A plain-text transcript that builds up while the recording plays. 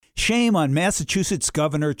Shame on Massachusetts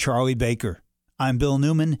Governor Charlie Baker. I'm Bill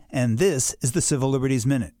Newman, and this is the Civil Liberties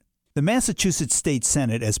Minute. The Massachusetts State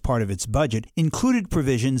Senate, as part of its budget, included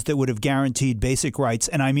provisions that would have guaranteed basic rights,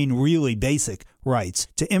 and I mean really basic rights,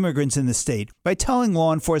 to immigrants in the state by telling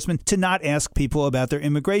law enforcement to not ask people about their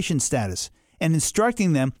immigration status and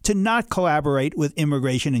instructing them to not collaborate with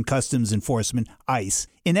Immigration and Customs Enforcement, ICE.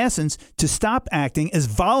 In essence, to stop acting as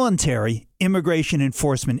voluntary immigration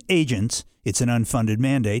enforcement agents. It's an unfunded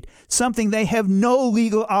mandate, something they have no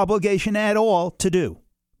legal obligation at all to do.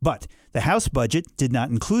 But the House budget did not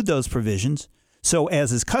include those provisions, so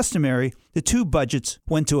as is customary, the two budgets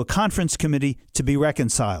went to a conference committee to be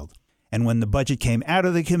reconciled. And when the budget came out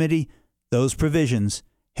of the committee, those provisions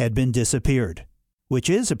had been disappeared, which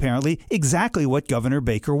is apparently exactly what Governor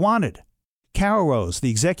Baker wanted. Carol Rose, the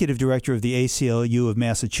executive director of the ACLU of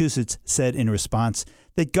Massachusetts, said in response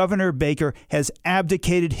that Governor Baker has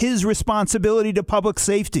abdicated his responsibility to public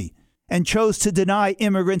safety and chose to deny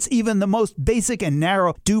immigrants even the most basic and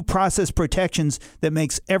narrow due process protections that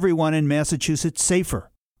makes everyone in Massachusetts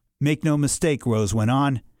safer. Make no mistake, Rose went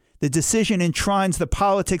on, the decision enshrines the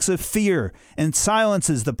politics of fear and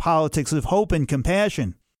silences the politics of hope and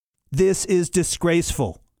compassion. This is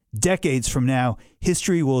disgraceful. Decades from now,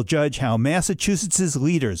 history will judge how Massachusetts'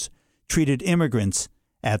 leaders treated immigrants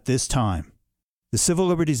at this time. The Civil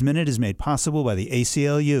Liberties Minute is made possible by the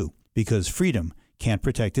ACLU because freedom can't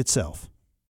protect itself.